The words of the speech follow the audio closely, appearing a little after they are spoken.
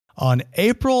On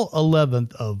April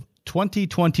 11th of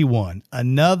 2021,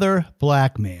 another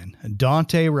black man,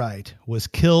 Daunte Wright, was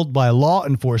killed by law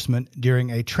enforcement during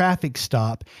a traffic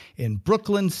stop in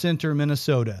Brooklyn Center,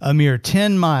 Minnesota, a mere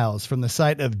 10 miles from the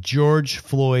site of George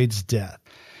Floyd's death.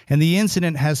 And the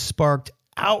incident has sparked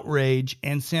outrage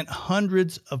and sent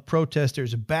hundreds of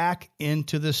protesters back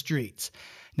into the streets.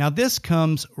 Now, this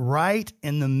comes right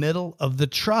in the middle of the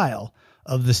trial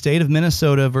of the state of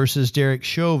Minnesota versus Derek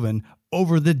Chauvin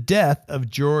over the death of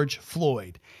George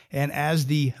Floyd. And as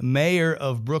the mayor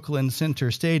of Brooklyn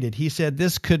Center stated, he said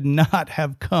this could not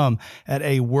have come at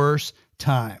a worse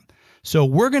time. So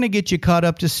we're going to get you caught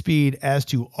up to speed as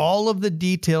to all of the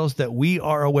details that we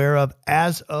are aware of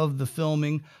as of the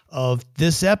filming of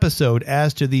this episode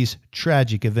as to these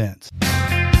tragic events.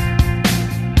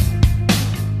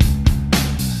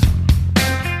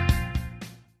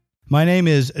 My name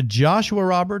is Joshua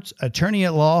Roberts, attorney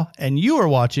at law, and you are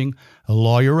watching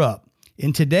Lawyer Up.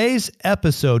 In today's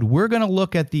episode, we're going to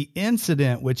look at the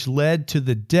incident which led to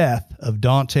the death of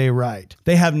Daunte Wright.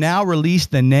 They have now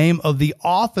released the name of the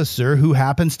officer, who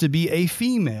happens to be a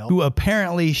female, who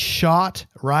apparently shot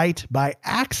Wright by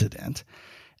accident.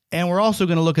 And we're also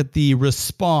going to look at the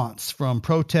response from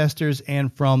protesters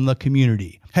and from the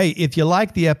community. Hey, if you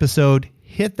like the episode,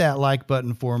 hit that like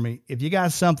button for me. If you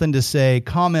got something to say,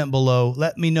 comment below.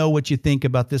 Let me know what you think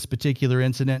about this particular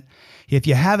incident. If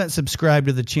you haven't subscribed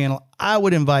to the channel, I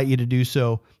would invite you to do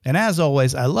so. And as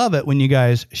always, I love it when you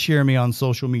guys share me on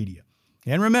social media.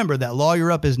 And remember that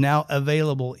Lawyer Up is now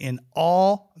available in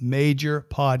all major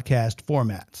podcast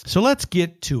formats. So let's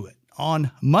get to it.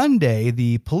 On Monday,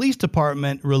 the police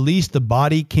department released the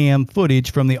body cam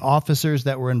footage from the officers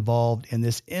that were involved in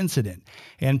this incident.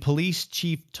 And Police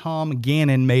Chief Tom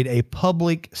Gannon made a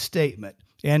public statement.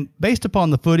 And based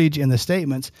upon the footage and the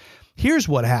statements, here's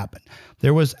what happened.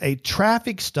 There was a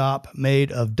traffic stop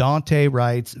made of Daunte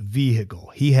Wright's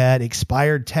vehicle. He had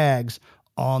expired tags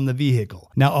on the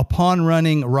vehicle. Now, upon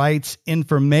running Wright's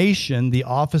information, the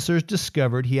officers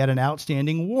discovered he had an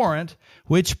outstanding warrant,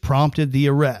 which prompted the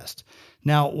arrest.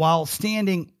 Now, while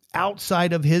standing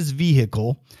outside of his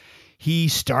vehicle, he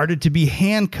started to be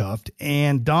handcuffed,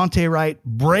 and Daunte Wright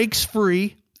breaks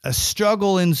free. A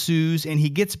struggle ensues, and he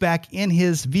gets back in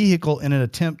his vehicle in an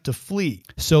attempt to flee.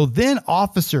 So then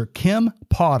Officer Kim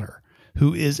Potter,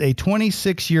 who is a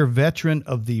 26-year veteran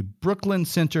of the Brooklyn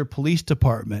Center Police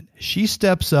Department, she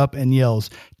steps up and yells,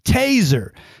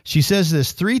 "Taser!" She says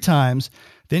this 3 times.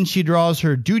 Then she draws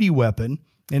her duty weapon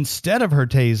instead of her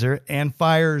taser and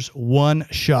fires 1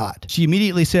 shot. She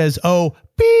immediately says, "Oh,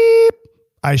 beep,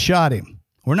 I shot him."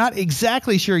 We're not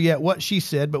exactly sure yet what she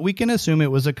said, but we can assume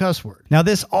it was a cuss word. Now,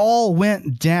 this all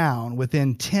went down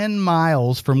within 10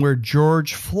 miles from where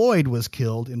George Floyd was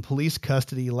killed in police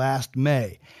custody last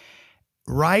May.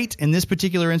 Wright, in this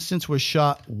particular instance, was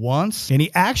shot once, and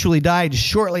he actually died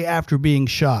shortly after being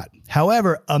shot.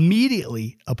 However,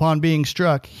 immediately upon being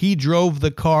struck, he drove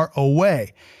the car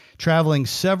away, traveling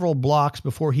several blocks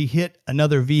before he hit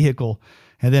another vehicle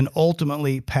and then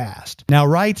ultimately passed. Now,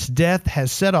 Wright's death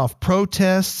has set off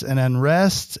protests and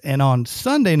unrests, and on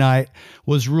Sunday night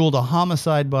was ruled a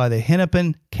homicide by the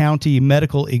Hennepin County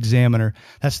Medical Examiner.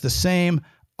 That's the same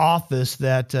office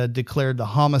that declared the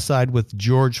homicide with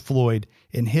George Floyd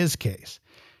in his case.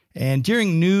 And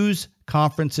during news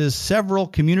conferences, several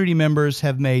community members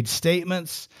have made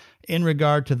statements in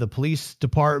regard to the police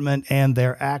department and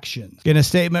their actions. In a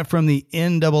statement from the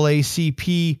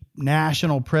NAACP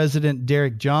National President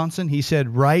Derek Johnson, he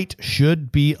said Wright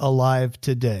should be alive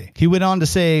today. He went on to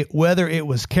say whether it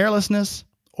was carelessness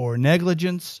or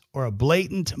negligence or a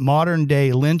blatant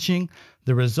modern-day lynching,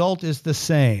 the result is the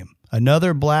same.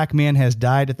 Another black man has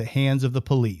died at the hands of the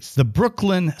police. The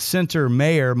Brooklyn Center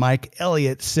mayor, Mike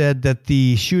Elliott, said that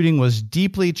the shooting was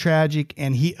deeply tragic,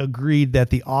 and he agreed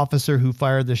that the officer who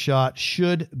fired the shot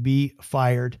should be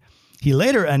fired. He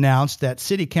later announced that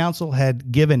city council had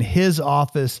given his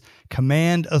office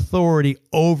command authority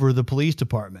over the police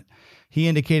department. He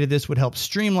indicated this would help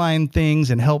streamline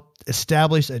things and help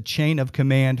establish a chain of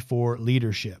command for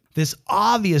leadership. This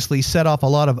obviously set off a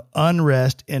lot of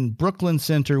unrest in Brooklyn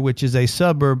Center, which is a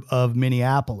suburb of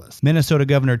Minneapolis. Minnesota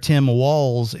Governor Tim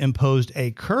Walz imposed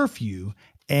a curfew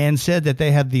and said that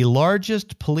they have the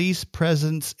largest police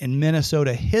presence in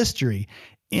Minnesota history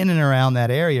in and around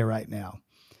that area right now.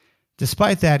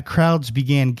 Despite that, crowds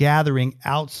began gathering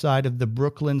outside of the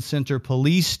Brooklyn Center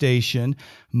police station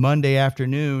Monday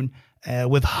afternoon,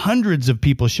 with hundreds of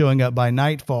people showing up by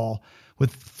nightfall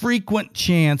with frequent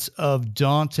chants of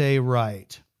Daunte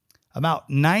Wright. About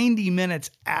 90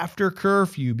 minutes after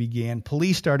curfew began,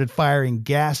 police started firing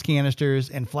gas canisters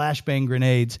and flashbang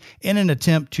grenades in an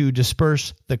attempt to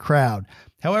disperse the crowd.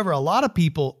 However, a lot of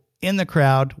people in the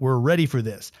crowd were ready for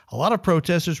this. A lot of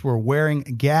protesters were wearing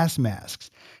gas masks,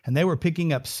 and they were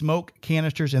picking up smoke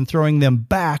canisters and throwing them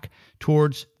back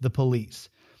towards the police.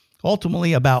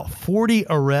 Ultimately, about 40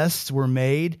 arrests were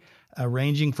made,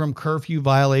 ranging from curfew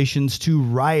violations to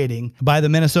rioting by the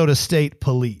Minnesota State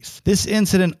Police. This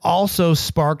incident also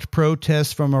sparked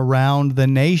protests from around the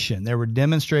nation. There were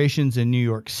demonstrations in New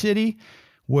York City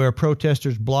where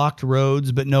protesters blocked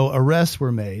roads, but no arrests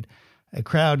were made. A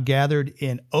crowd gathered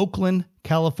in Oakland,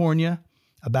 California.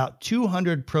 About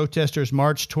 200 protesters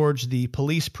marched towards the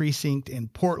police precinct in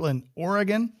Portland,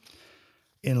 Oregon.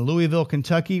 In Louisville,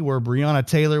 Kentucky, where Breonna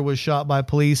Taylor was shot by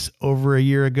police over a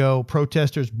year ago,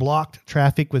 protesters blocked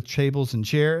traffic with tables and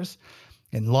chairs.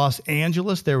 In Los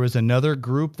Angeles, there was another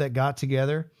group that got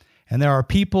together. And there are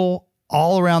people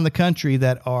all around the country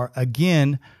that are,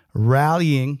 again,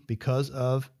 rallying because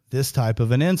of this type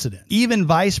of an incident. Even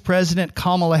Vice President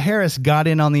Kamala Harris got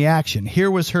in on the action.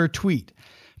 Here was her tweet.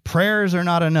 "Prayers are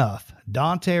not enough.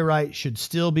 Daunte Wright should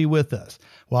still be with us.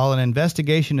 While an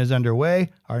investigation is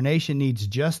underway, our nation needs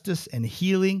justice and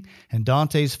healing, and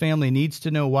Daunte's family needs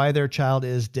to know why their child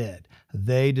is dead.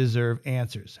 They deserve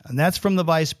answers." And that's from the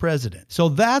vice president. So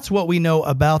that's what we know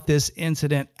about this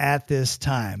incident at this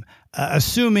time.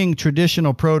 Assuming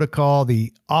traditional protocol,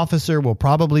 the officer will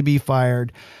probably be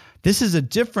fired. This is a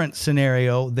different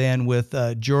scenario than with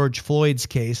George Floyd's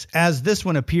case, as this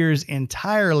one appears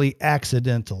entirely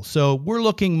accidental. So we're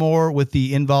looking more with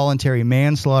the involuntary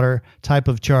manslaughter type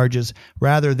of charges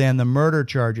rather than the murder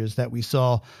charges that we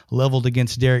saw leveled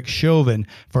against Derek Chauvin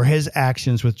for his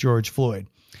actions with George Floyd.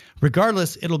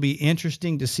 Regardless, it'll be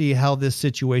interesting to see how this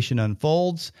situation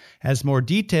unfolds. As more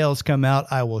details come out,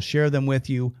 I will share them with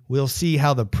you. We'll see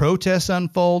how the protests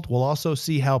unfold. We'll also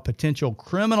see how potential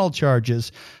criminal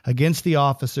charges against the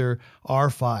officer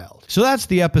are filed. So that's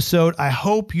the episode. I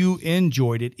hope you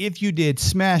enjoyed it. If you did,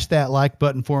 smash that like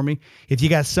button for me. If you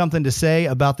got something to say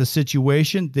about the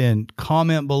situation, then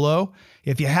comment below.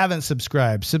 If you haven't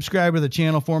subscribed, subscribe to the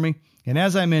channel for me. And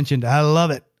as I mentioned, I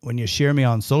love it when you share me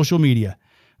on social media.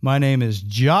 My name is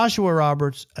Joshua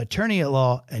Roberts, attorney at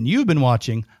law, and you've been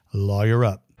watching Lawyer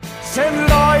Up. Send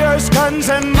lawyers,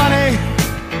 guns, and money